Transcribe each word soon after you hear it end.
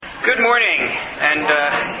morning, and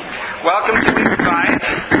welcome to week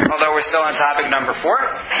 5, although we're still on topic number 4.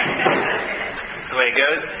 That's the way it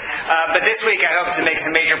goes. But this week I hope to make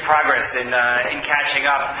some major progress in catching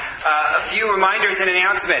up. A few reminders and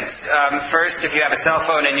announcements. First, if you have a cell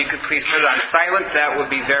phone and you could please put it on silent, that would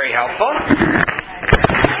be very helpful.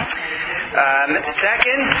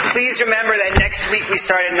 Second, please remember that next week we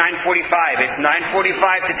start at 9:45. It's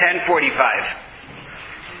 9:45 to 10:45.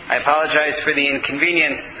 I apologize for the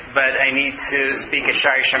inconvenience, but I need to speak at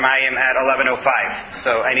Shari Shemayim at 11:05.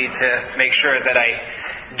 So I need to make sure that I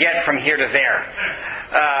get from here to there.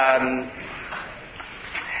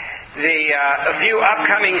 A few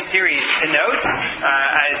upcoming series to note.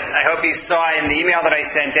 As I hope you saw in the email that I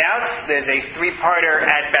sent out, there's a 3-parter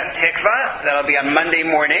at Beth Tikva that'll be on Monday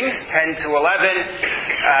mornings, 10 to 11.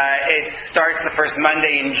 It starts the first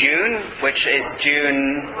Monday in June, which is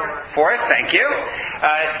June 4th. Thank you.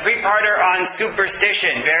 3-parter on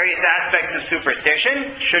superstition, various aspects of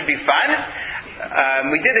superstition. Should be fun.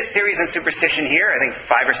 We did a series on superstition here, I think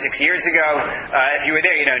 5 or 6 years ago. If you were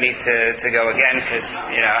there, you don't need to go again, because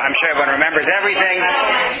I'm sure everyone remembers everything.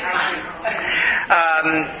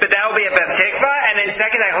 But that will be at Beth Tikva. And then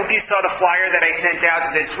second, I hope you saw the flyer that I sent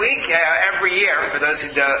out this week. Every year, for those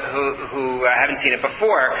who haven't seen it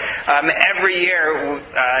before, every year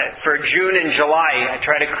for June and July, I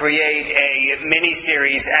try to create a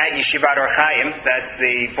mini-series at Yeshivat Or Chaim. That's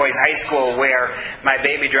the boys' high school where my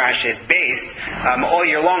Beit Midrash is based. All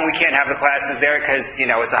year long, we can't have the classes there because,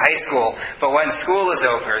 it's a high school. But when school is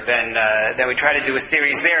over, then we try to do a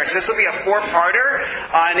series there. So this will be a 4-parter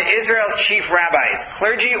on Israel's chief rabbis,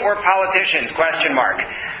 clergy or politicians, ?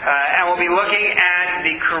 And we'll be looking at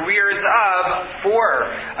the careers of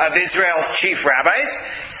 4 of Israel's chief rabbis.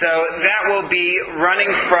 So that will be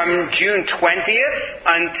running from June 20th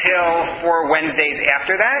until 4 Wednesdays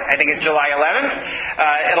after that. I think it's July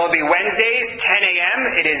 11th. It'll be Wednesdays, 10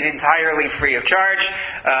 a.m. It is entirely free of charge.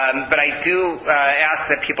 But I do ask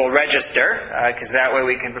that people register, because that way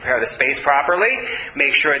we can prepare the space properly.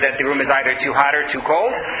 Make sure that the room is either too hot or too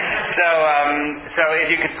cold. So if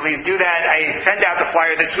you could please do that. I sent out the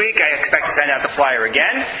flyer this week. I expect to send out the flyer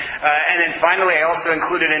again. And then finally, I also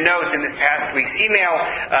included a note in this past week's email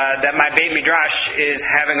that my Beit Midrash is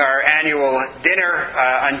having our annual dinner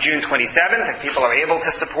on June 27th. If people are able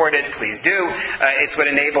to support it, please do. It's what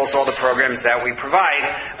enables all the programs that we provide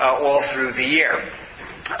all through the year.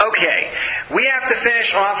 Okay, we have to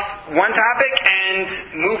finish off one topic and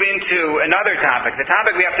move into another topic. The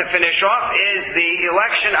topic we have to finish off is the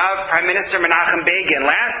election of Prime Minister Menachem Begin.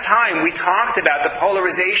 Last time we talked about the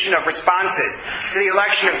polarization of responses to the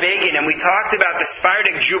election of Begin, and we talked about the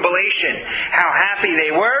Sephardic jubilation, how happy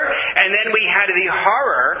they were, and then we had the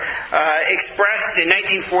horror expressed in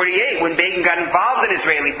 1948 when Begin got involved in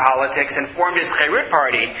Israeli politics and formed his Cherut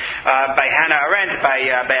party by Hannah Arendt,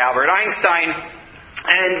 by Albert Einstein.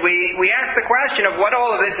 And we asked the question of what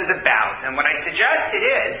all of this is about. And what I suggested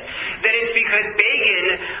is that it's because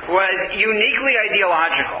Begin was uniquely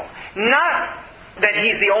ideological. Not that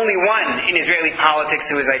he's the only one in Israeli politics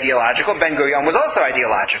who is ideological. Ben-Gurion was also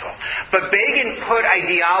ideological. But Begin put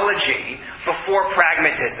ideology before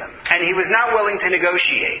pragmatism. And he was not willing to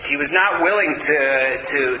negotiate. He was not willing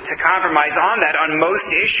to compromise on that on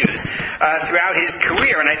most issues throughout his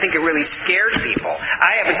career. And I think it really scared people.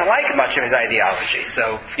 I happen to like much of his ideology.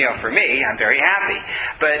 So, for me, I'm very happy.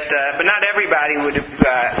 But not everybody would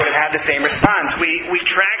have had the same response. We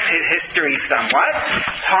tracked his history somewhat,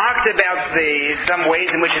 talked about some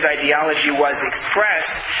ways in which his ideology was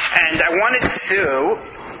expressed, and I wanted to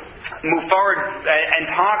move forward and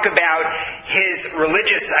talk about his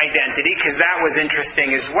religious identity, because that was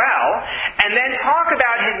interesting as well, and then talk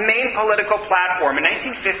about his main political platform. In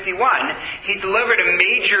 1951, he delivered a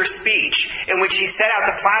major speech in which he set out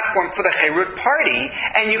the platform for the Cherut party,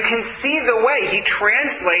 and you can see the way he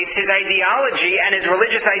translates his ideology and his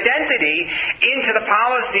religious identity into the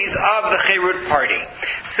policies of the Cherut party.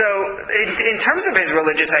 So, in terms of his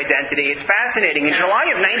religious identity, it's fascinating. In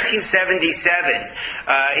July of 1977,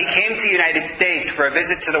 he came to the United States for a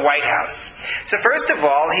visit to the White House. So first of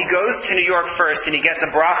all, he goes to New York first and he gets a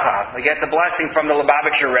bracha. He gets a blessing from the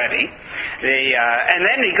Lubavitcher Rebbe. And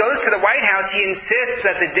then he goes to the White House. He insists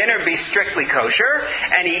that the dinner be strictly kosher,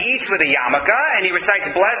 and he eats with a yarmulke, and he recites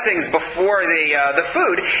blessings before the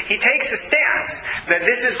food. He takes a stance that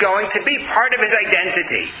this is going to be part of his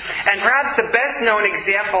identity. And perhaps the best known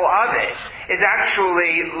example of it is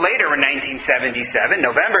actually later in 1977,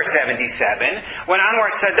 November 77, when Anwar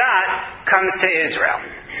Sadat comes to Israel.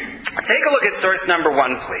 Take a look at source number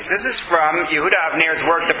 1, please. This is from Yehuda Avner's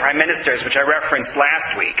work, The Prime Ministers, which I referenced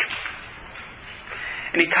last week.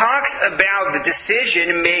 And he talks about the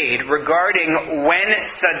decision made regarding when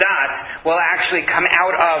Sadat will actually come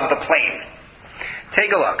out of the plane.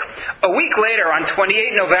 Take a look. A week later, on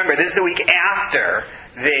 28 November, this is the week after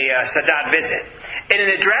the Sadat visit, in an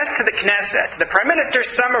address to the Knesset, the Prime Minister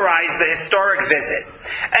summarized the historic visit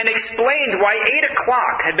and explained why 8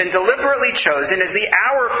 o'clock had been deliberately chosen as the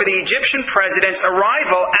hour for the Egyptian president's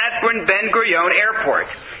arrival at Ben Gurion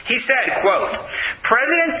Airport. He said, quote,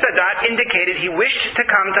 "President Sadat indicated he wished to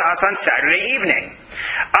come to us on Saturday evening.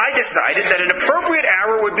 I decided that an appropriate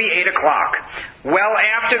hour would be 8 o'clock, well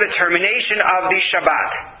after the termination of the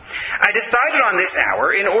Shabbat. I decided on this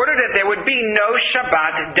hour in order that there would be no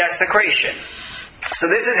Shabbat desecration." So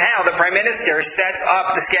this is how the Prime Minister sets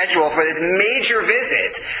up the schedule for this major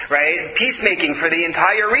visit, right? Peacemaking for the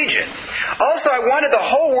entire region. Also, I wanted the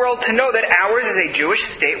whole world to know that ours is a Jewish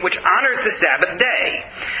state which honors the Sabbath day.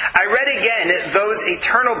 I read again those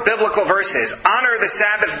eternal biblical verses, "Honor the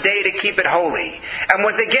Sabbath day to keep it holy," and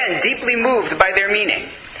was again deeply moved by their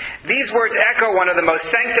meaning. These words echo one of the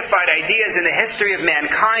most sanctified ideas in the history of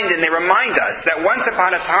mankind, and they remind us that once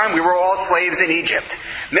upon a time we were all slaves in Egypt.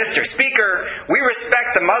 Mr. Speaker, we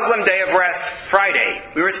respect the Muslim day of rest, Friday.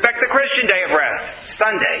 We respect the Christian day of rest,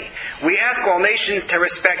 Sunday. We ask all nations to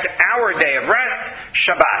respect our day of rest,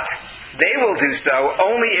 Shabbat. They will do so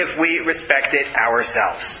only if we respect it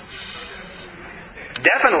ourselves.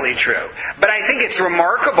 Definitely true. But I think it's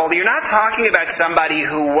remarkable that you're not talking about somebody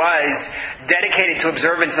who was dedicated to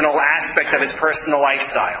observance in all aspect of his personal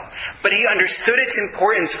lifestyle. But he understood its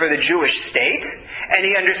importance for the Jewish state, and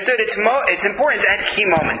he understood its importance at key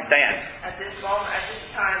moments. Diane? At this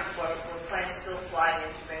time, were planes still flying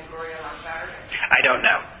into Ben Gurion on Saturday? I don't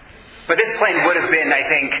know. But this plane would have been, I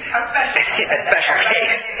think, a special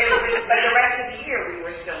case. But the rest of the year we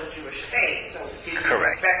were still a Jewish state, so did you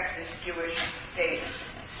respect this Jewish state?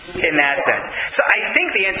 In that sense. So I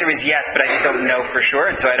think the answer is yes, but I just don't know for sure,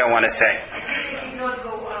 and so I don't want to say.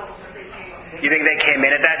 You think they came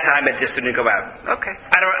in at that time and just didn't go out? Okay.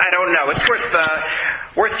 I don't know. It's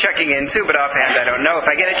worth checking into, but offhand I don't know. If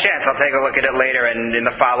I get a chance, I'll take a look at it later, and in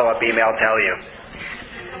the follow-up email I'll tell you.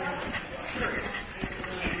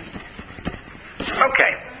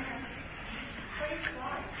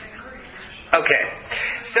 Okay.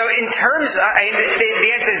 So in terms,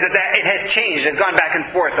 the answer is that it has changed. It's gone back and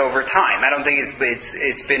forth over time. I don't think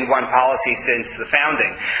it's been one policy since the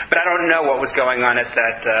founding. But I don't know what was going on at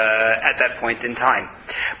that point in time.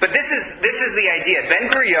 But this is the idea. Ben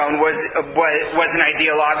Gurion was an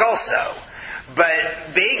ideologue also,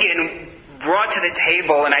 but Begin brought to the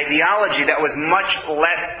table an ideology that was much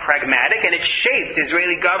less pragmatic, and it shaped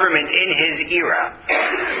Israeli government in his era.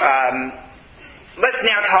 Let's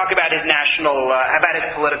now talk about his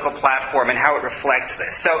political platform and how it reflects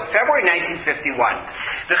this. So, February 1951,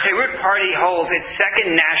 the Cherut Party holds its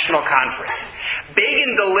second national conference.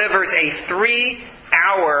 Begin delivers a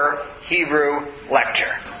 3-hour Hebrew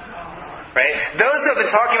lecture. Right? Those who have been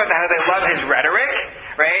talking about how they love his rhetoric,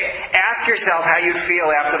 right? Ask yourself how you'd feel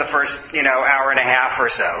after the first, hour and a half or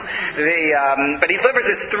so. But he delivers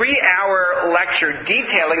this 3-hour lecture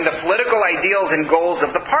detailing the political ideals and goals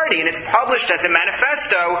of the party, and it's published as a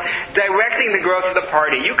manifesto directing the growth of the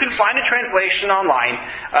party. You can find a translation online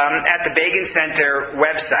at the Begin Center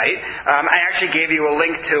website. I actually gave you a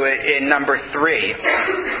link to it in number 3,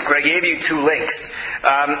 but I gave you 2 links.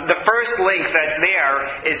 The first link that's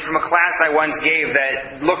there is from a class I once gave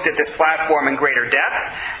that looked at this platform in greater depth,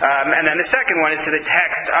 and then the second one is to the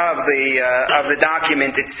text of the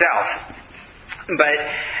document itself. But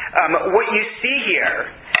what you see here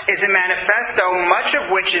is a manifesto, much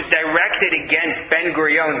of which is directed against Ben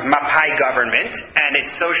Gurion's Mapai government and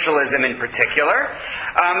its socialism in particular,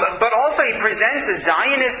 but also he presents a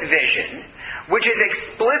Zionist vision which is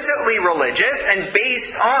explicitly religious and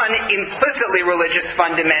based on implicitly religious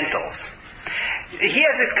fundamentals. He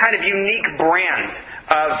has this kind of unique brand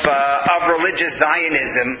of religious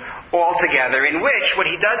Zionism altogether, in which what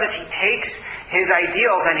he does is he takes his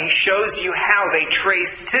ideals and he shows you how they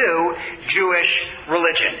trace to Jewish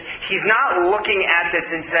religion. He's not looking at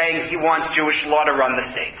this and saying he wants Jewish law to run the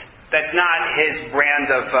state. That's not his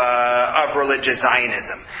brand of religious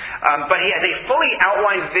Zionism. But he has a fully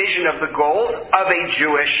outlined vision of the goals of a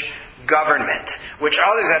Jewish government, which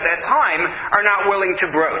others at that time are not willing to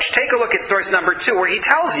broach. Take a look at source number 2, where he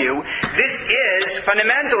tells you this is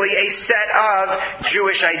fundamentally a set of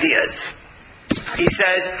Jewish ideas. He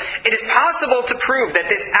says, it is possible to prove that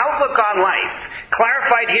this outlook on life,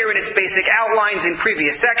 clarified here in its basic outlines in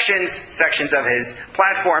previous sections of his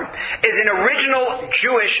platform, is an original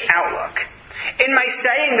Jewish outlook. In my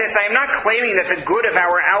saying this, I am not claiming that the good of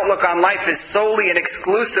our outlook on life is solely and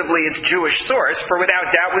exclusively its Jewish source, for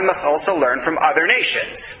without doubt we must also learn from other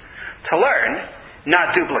nations. To learn,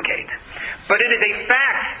 not duplicate. But it is a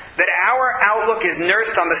fact that our outlook is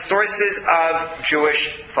nursed on the sources of Jewish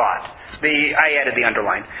thought. I added the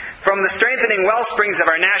underline. From the strengthening wellsprings of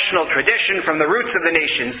our national tradition, from the roots of the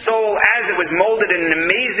nation's soul, as it was molded in an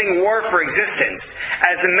amazing war for existence,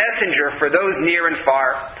 as the messenger for those near and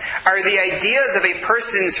far, are the ideas of a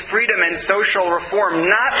person's freedom and social reform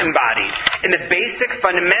not embodied in the basic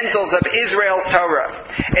fundamentals of Israel's Torah,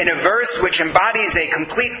 in a verse which embodies a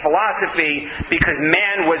complete philosophy because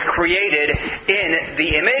man was created in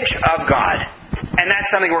the image of God. And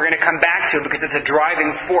that's something we're going to come back to because it's a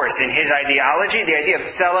driving force in his ideology, the idea of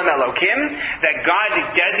Tselem Elokim, that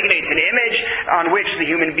God designates an image on which the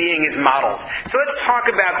human being is modeled. So let's talk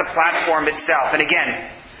about the platform itself. And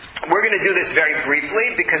again, we're going to do this very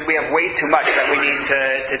briefly because we have way too much that we need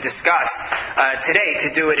to discuss today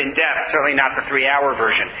to do it in depth, certainly not the 3-hour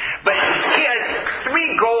version. But he has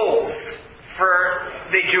 3 goals for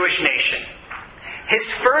the Jewish nation.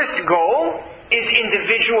 His first goal is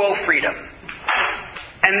individual freedom.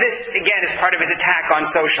 And this, again, is part of his attack on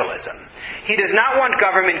socialism. He does not want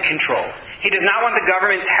government control. He does not want the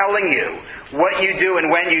government telling you what you do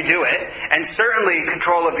and when you do it, and certainly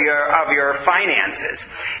control of your finances.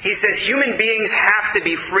 He says human beings have to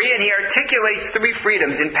be free, and he articulates 3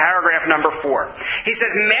 freedoms in paragraph number 4. He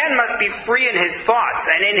says man must be free in his thoughts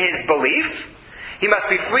and in his belief. He must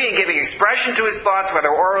be free in giving expression to his thoughts, whether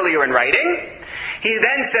orally or in writing. He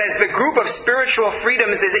then says the group of spiritual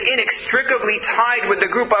freedoms is inextricably tied with the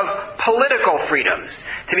group of political freedoms.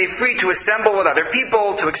 To be free to assemble with other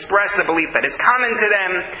people, to express the belief that is common to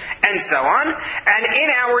them, and so on. And in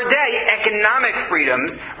our day, economic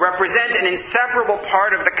freedoms represent an inseparable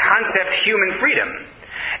part of the concept human freedom.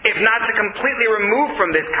 If not to completely remove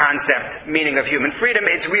from this concept, meaning of human freedom,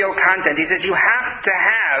 its real content. He says you have to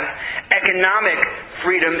have economic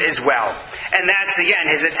freedom as well. And that's, again,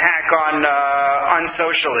 his attack on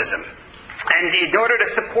socialism. And in order to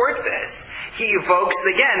support this, he evokes,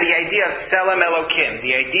 again, the idea of Tselem Elokim,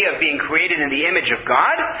 the idea of being created in the image of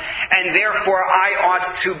God, and therefore I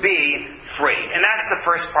ought to be free. And that's the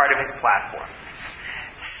first part of his platform.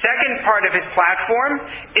 Second part of his platform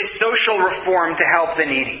is social reform to help the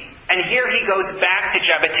needy. And here he goes back to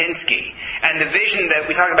Jabotinsky. And the vision that,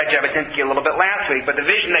 we talked about Jabotinsky a little bit last week, but the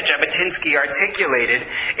vision that Jabotinsky articulated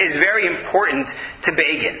is very important to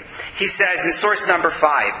Begin. He says in source number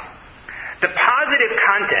 5, the positive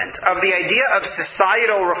content of the idea of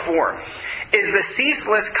societal reform is the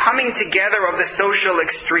ceaseless coming together of the social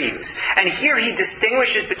extremes. And here he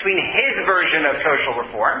distinguishes between his version of social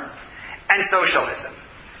reform and socialism.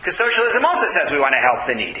 Because socialism also says we want to help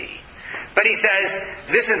the needy. But he says,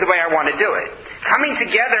 this is the way I want to do it. Coming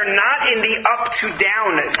together not in the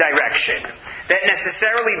up-to-down direction that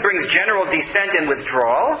necessarily brings general dissent and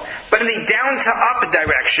withdrawal, but in the down-to-up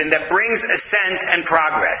direction that brings ascent and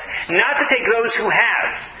progress. Not to take those who have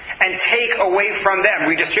and take away from them,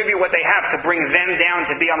 redistribute what they have to bring them down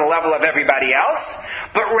to be on the level of everybody else,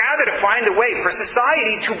 but rather to find a way for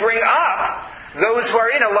society to bring up those who are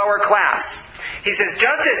in a lower class. He says,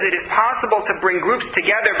 just as it is possible to bring groups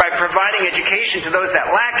together by providing education to those that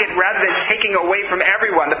lack it, rather than taking away from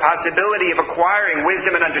everyone the possibility of acquiring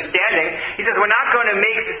wisdom and understanding, he says, we're not going to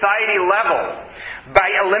make society level by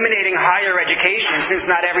eliminating higher education, since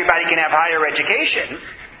not everybody can have higher education.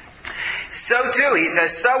 So too, he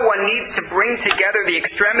says, so one needs to bring together the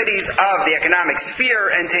extremities of the economic sphere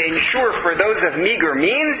and to ensure for those of meager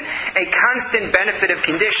means a constant benefit of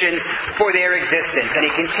conditions for their existence. And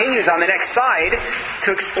he continues on the next side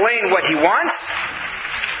to explain what he wants.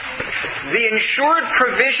 The ensured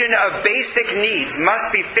provision of basic needs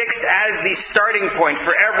must be fixed as the starting point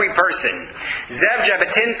for every person. Zev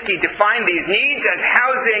Jabotinsky defined these needs as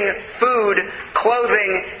housing, food,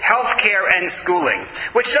 clothing, healthcare, and schooling,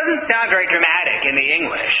 which doesn't sound very dramatic in the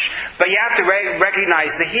English, but you have to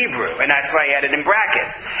recognize the Hebrew, and that's why I added in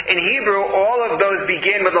brackets. In Hebrew, all of those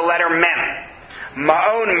begin with the letter Mem.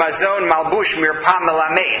 Ma'on, Mazon, Malbush, Mirpah,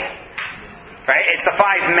 Melamed. Right? It's the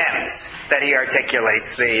 5 mems that he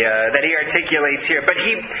articulates here. But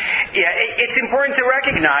it's important to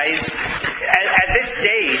recognize at this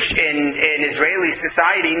stage in Israeli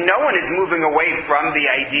society, no one is moving away from the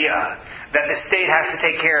idea that the state has to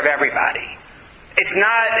take care of everybody. It's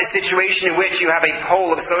not a situation in which you have a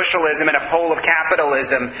pole of socialism and a pole of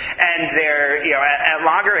capitalism, and they're at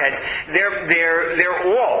loggerheads. They're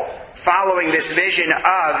all following this vision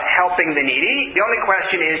of helping the needy. The only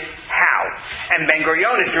question is how. And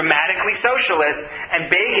Ben-Gurion is dramatically socialist, and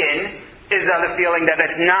Begin is of the feeling that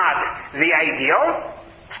that's not the ideal.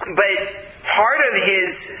 But part of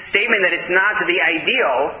his statement that it's not the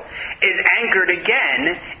ideal is anchored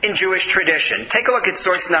again in Jewish tradition. Take a look at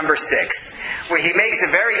source number 6, where he makes a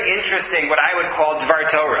very interesting, what I would call Dvar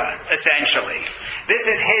Torah, essentially. This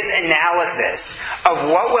is his analysis of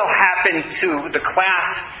what will happen to the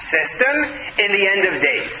class system in the end of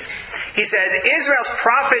days. He says, Israel's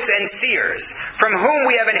prophets and seers, from whom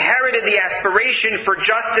we have inherited the aspiration for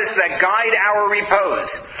justice that guide our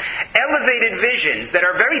repose, elevated visions that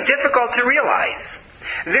are very difficult to realize.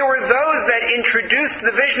 There were those that introduced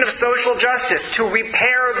the vision of social justice to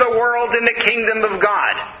repair the world in the kingdom of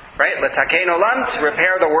God. Right? L'takein olam, to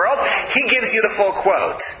repair the world. He gives you the full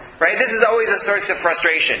quote. Right? This is always a source of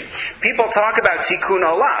frustration. People talk about tikkun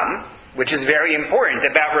olam, which is very important,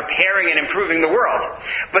 about repairing and improving the world.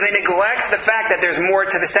 But they neglect the fact that there's more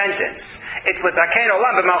to the sentence. It's l'takein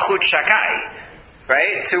olam b'malchut shakai.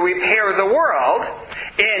 Right? To repair the world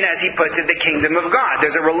in, as he puts it, the kingdom of God.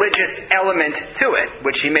 There's a religious element to it,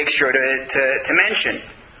 which he makes sure to mention.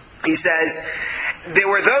 He says, there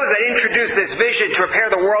were those that introduced this vision to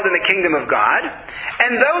repair the world in the kingdom of God,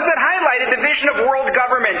 and those that highlighted the vision of world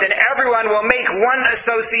government, and everyone will make one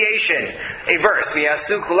association. A verse,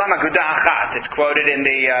 V'yasu kulam agudah achat. It's quoted in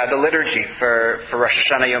the liturgy for Rosh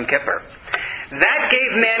Hashanah Yom Kippur. That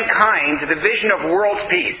gave mankind the vision of world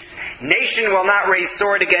peace. Nation will not raise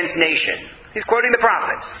sword against nation. He's quoting the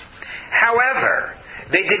prophets. However,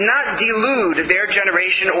 they did not delude their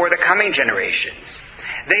generation or the coming generations.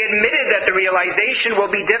 They admitted that the realization will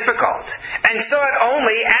be difficult, and saw it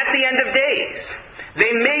only at the end of days.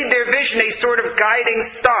 They made their vision a sort of guiding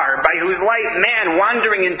star, by whose light man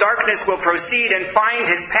wandering in darkness will proceed and find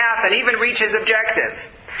his path and even reach his objective.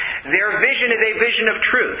 Their vision is a vision of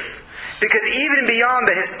truth, because even beyond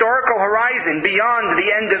the historical horizon, beyond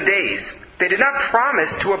the end of days, they did not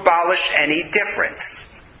promise to abolish any difference.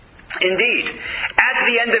 Indeed, at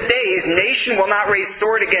the end of days, nation will not raise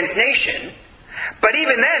sword against nation, but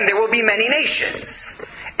even then there will be many nations.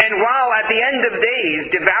 And while at the end of days,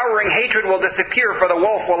 devouring hatred will disappear, for the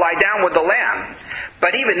wolf will lie down with the lamb,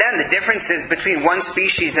 but even then the differences between one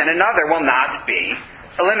species and another will not be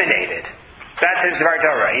eliminated. That's his Dvar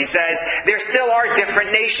Torah. He says, there still are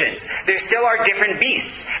different nations. There still are different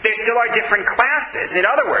beasts. There still are different classes. In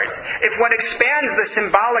other words, if one expands the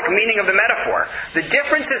symbolic meaning of the metaphor, the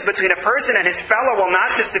differences between a person and his fellow will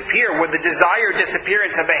not disappear with the desired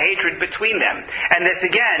disappearance of the hatred between them. And this,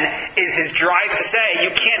 again, is his drive to say,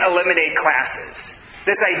 you can't eliminate classes.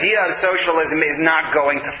 This idea of socialism is not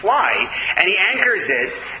going to fly. And he anchors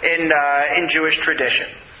it in Jewish tradition.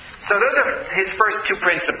 So those are his first two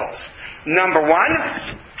principles. Number one,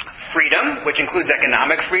 freedom, which includes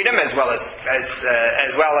economic freedom as well as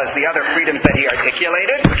the other freedoms that he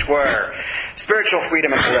articulated, which were spiritual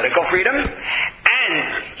freedom and political freedom.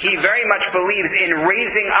 And he very much believes in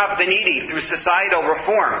raising up the needy through societal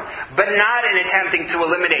reform, but not in attempting to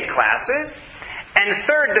eliminate classes. And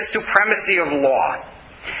third, the supremacy of law.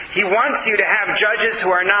 He wants you to have judges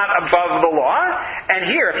who are not above the law. And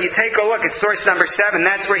here, if you take a look at source number 7,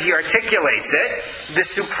 that's where he articulates it. The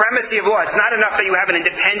supremacy of law. It's not enough that you have an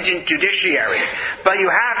independent judiciary, but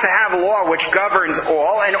you have to have a law which governs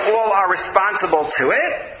all, and all are responsible to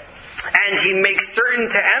it. And he makes certain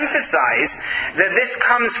to emphasize that this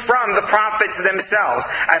comes from the prophets themselves.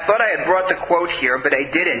 I thought I had brought the quote here, but I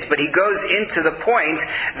didn't. But he goes into the point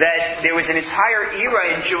that there was an entire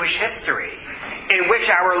era in Jewish history in which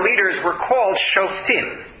our leaders were called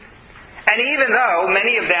shoftim. And even though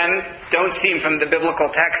many of them don't seem from the biblical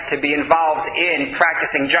text to be involved in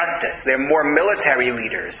practicing justice, they're more military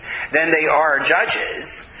leaders than they are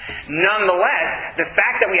judges, nonetheless, the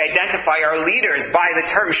fact that we identify our leaders by the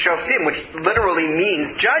term shoftim, which literally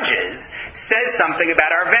means judges, says something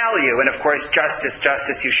about our value. And of course,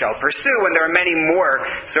 justice you shall pursue, and there are many more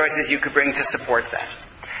sources you could bring to support that.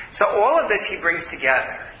 So all of this he brings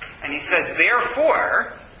together. And he says,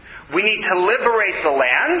 therefore, we need to liberate the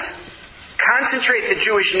land, concentrate the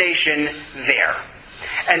Jewish nation there.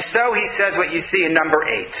 And so he says what you see in number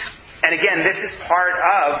 8. And again, this is part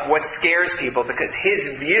of what scares people, because his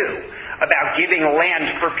view about giving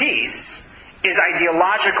land for peace is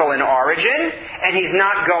ideological in origin, and he's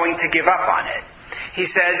not going to give up on it. He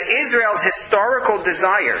says, Israel's historical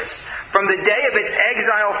desires from the day of its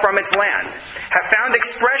exile from its land have found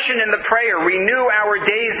expression in the prayer, renew our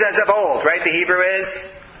days as of old. Right? The Hebrew is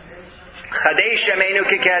Chadesh Yameinu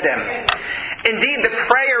Kikedem. Indeed, the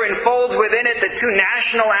prayer enfolds within it the two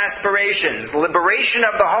national aspirations, liberation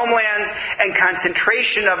of the homeland and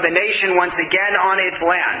concentration of the nation once again on its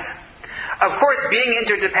land. Of course, being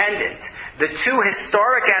interdependent, The two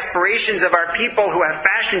historic aspirations of our people who have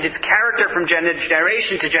fashioned its character from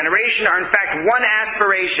generation to generation are in fact one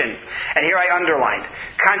aspiration. And here I underlined.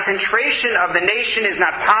 Concentration of the nation is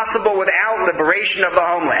not possible without liberation of the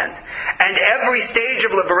homeland. And every stage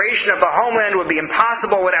of liberation of the homeland would be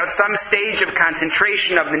impossible without some stage of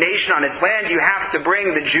concentration of the nation on its land. You have to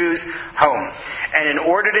bring the Jews home. And in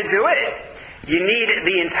order to do it, you need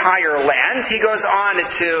the entire land, he goes on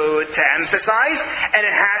to emphasize, and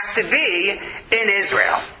it has to be in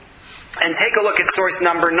Israel. And take a look at source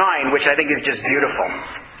number 9, which I think is just beautiful.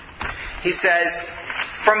 He says,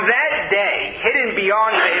 from that day, hidden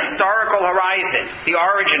beyond the historical horizon, the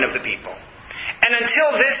origin of the people, and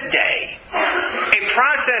until this day, a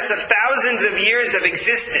process of thousands of years of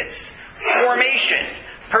existence, formation,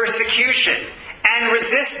 persecution, and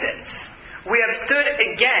resistance, we have stood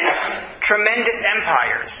against tremendous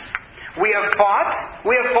empires. We have fought,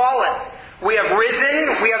 we have fallen. We have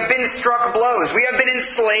risen, we have been struck blows. We have been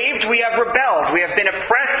enslaved, we have rebelled. We have been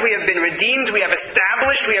oppressed, we have been redeemed. We have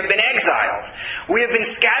established, we have been exiled. We have been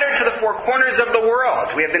scattered to the four corners of the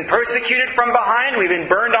world. We have been persecuted from behind, we've been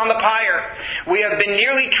burned on the pyre. We have been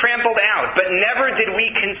nearly trampled out, but never did we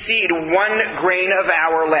concede one grain of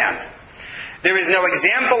our land. There is no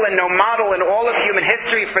example and no model in all of human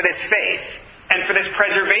history for this faith, and for this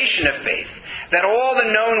preservation of faith, that all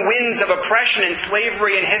the known winds of oppression and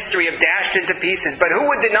slavery in history have dashed into pieces. But who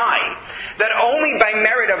would deny that only by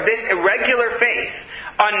merit of this irregular faith,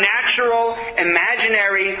 unnatural,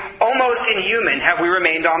 imaginary, almost inhuman, have we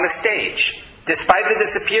remained on the stage, despite the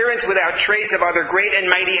disappearance without trace of other great and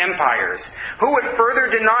mighty empires? Who would further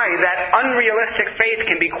deny that unrealistic faith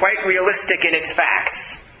can be quite realistic in its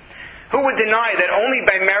facts? Who would deny that only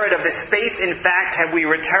by merit of this faith in fact have we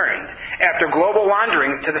returned, after global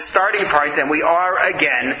wanderings, to the starting point that we are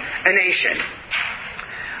again a nation?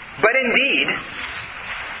 But indeed,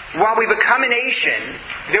 while we become a nation,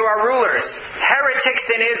 there are rulers, heretics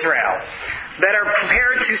in Israel, that are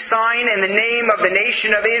prepared to sign in the name of the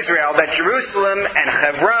nation of Israel that Jerusalem and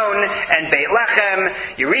Hebron and Beit Lechem,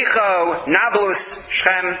 Yericho, Nablus,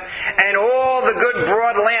 Shechem, and all the good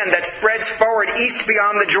broad land that spreads forward east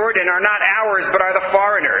beyond the Jordan are not ours but are the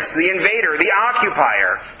foreigners, the invader, the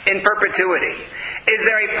occupier, in perpetuity. Is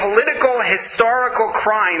there a political, historical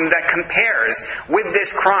crime that compares with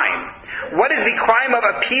this crime? What is the crime of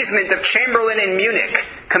appeasement of Chamberlain in Munich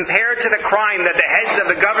compared to the crime that the heads of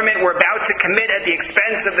the government were about to commit at the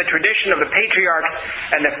expense of the tradition of the patriarchs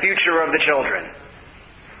and the future of the children?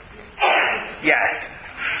 Yes.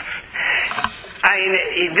 I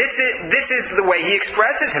mean, this is the way he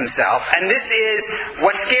expresses himself, and this is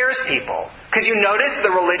what scares people. Because you notice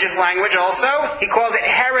the religious language also? He calls it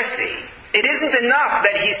heresy. It isn't enough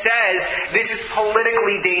that he says this is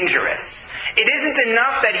politically dangerous. It isn't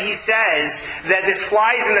enough that he says that this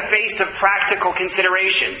flies in the face of practical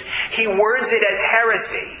considerations. He words it as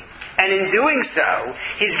heresy. And in doing so,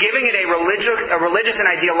 he's giving it a religious and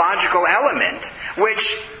ideological element,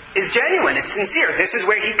 which is genuine, it's sincere. This is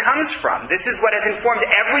where he comes from. This is what has informed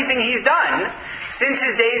everything he's done since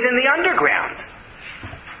his days in the underground.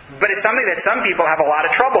 But it's something that some people have a lot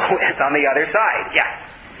of trouble with on the other side. Yeah.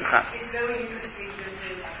 It's very interesting that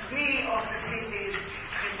the three of the cities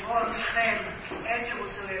in Rome, Shechem, and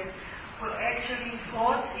Jerusalem were actually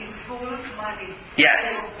bought in full money. Yes.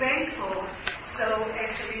 They were paid for, so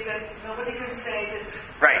actually that nobody can say that,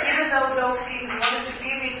 right, even though those kings wanted to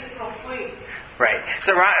give it for free. Right.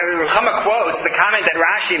 So Ruchama quotes the comment that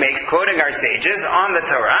Rashi makes, quoting our sages on the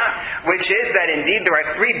Torah, which is that indeed there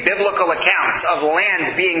are three biblical accounts of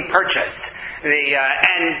land being purchased.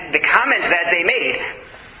 And the comment that they made,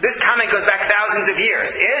 this comment goes back thousands of years,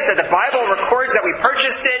 is that the Bible records that we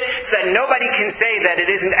purchased it so that nobody can say that it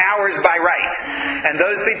isn't ours by right. And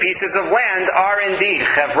those three pieces of land are indeed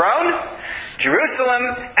Hebron, Jerusalem,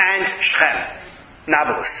 and Shechem,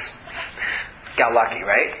 Nablus. Got lucky,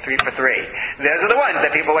 right? 3 for 3. Those are the ones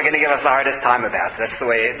that people are going to give us the hardest time about. That's the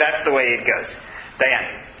way it goes.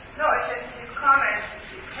 Diane. No, it's just his comment.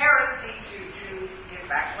 It's heresy to give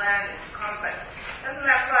back land and to conquest. Doesn't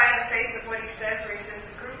that fly in the face of what he says, where he says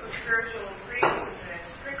the group of spiritual freedoms is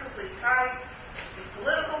inextricably tied with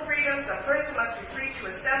political freedoms? A person must be free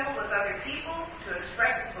to assemble with other people to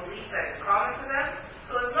express a belief that is common to them.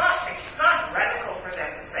 So it's not radical for them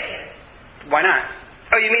to say it. Why not?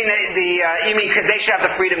 Oh, you mean because they should have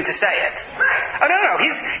the freedom to say it? Right. Oh, no.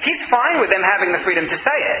 He's fine with them having the freedom to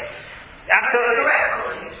say it.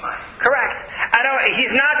 Absolutely. He's fine. Correct.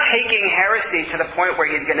 He's not taking heresy to the point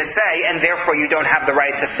where he's going to say, and therefore you don't have the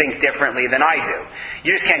right to think differently than I do.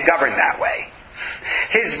 You just can't govern that way.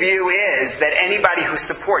 His view is that anybody who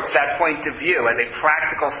supports that point of view as a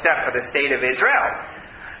practical step for the state of Israel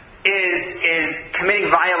is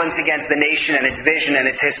committing violence against the nation and its vision and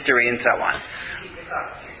its history and so on. Keep your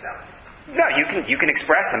thoughts to yourself. No, you can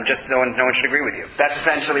express them. Just no one should agree with you. That's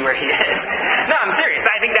essentially where he is. No, I'm serious.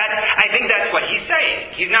 I think that's what he's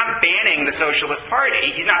saying. He's not banning the Socialist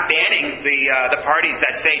Party. He's not banning the parties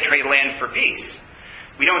that say trade land for peace.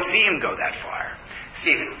 We don't see him go that far.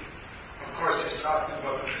 Stephen. Of course, he's talking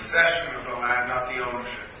about the possession of the land, not the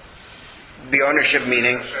ownership. The ownership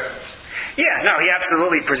meaning? Yeah, no, he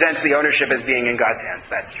absolutely presents the ownership as being in God's hands.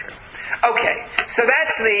 That's true. Okay, so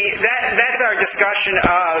that's our discussion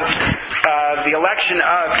of the election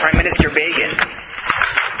of Prime Minister Begin.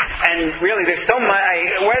 And really, there's so much.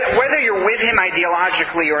 Whether you're with him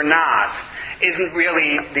ideologically or not isn't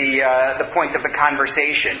really the point of the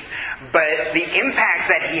conversation. But the impact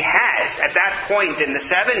that he has at that point in the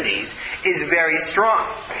 70s is very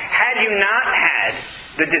strong. Had you not had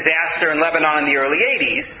the disaster in Lebanon in the early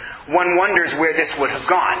 80s, one wonders where this would have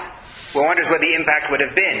gone. One wonders what the impact would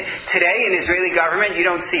have been. Today in Israeli government, you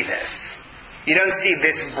don't see this. You don't see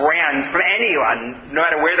this brand from anyone, no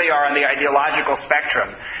matter where they are on the ideological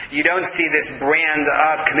spectrum. You don't see this brand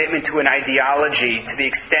of commitment to an ideology to the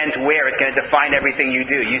extent where it's going to define everything you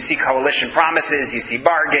do. You see coalition promises, you see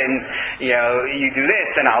bargains, you do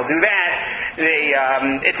this and I'll do that.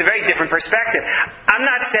 It's a very different perspective. I'm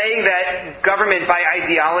not saying that government by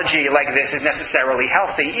ideology like this is necessarily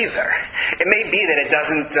healthy either. It may be that it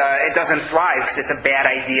doesn't thrive because it's a bad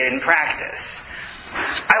idea in practice.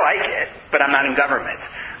 I like it, but I'm not in government.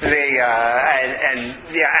 I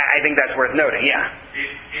think that's worth noting, yeah.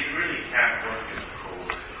 It really can't work in a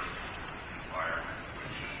coalition environment,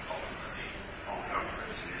 which ultimately all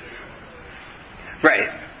governments is.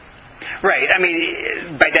 Right. I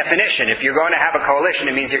mean, by definition, if you're going to have a coalition,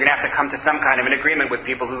 it means you're going to have to come to some kind of an agreement with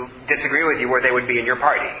people who disagree with you where they would be in your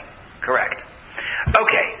party. Correct.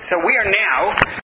 Okay, so we are now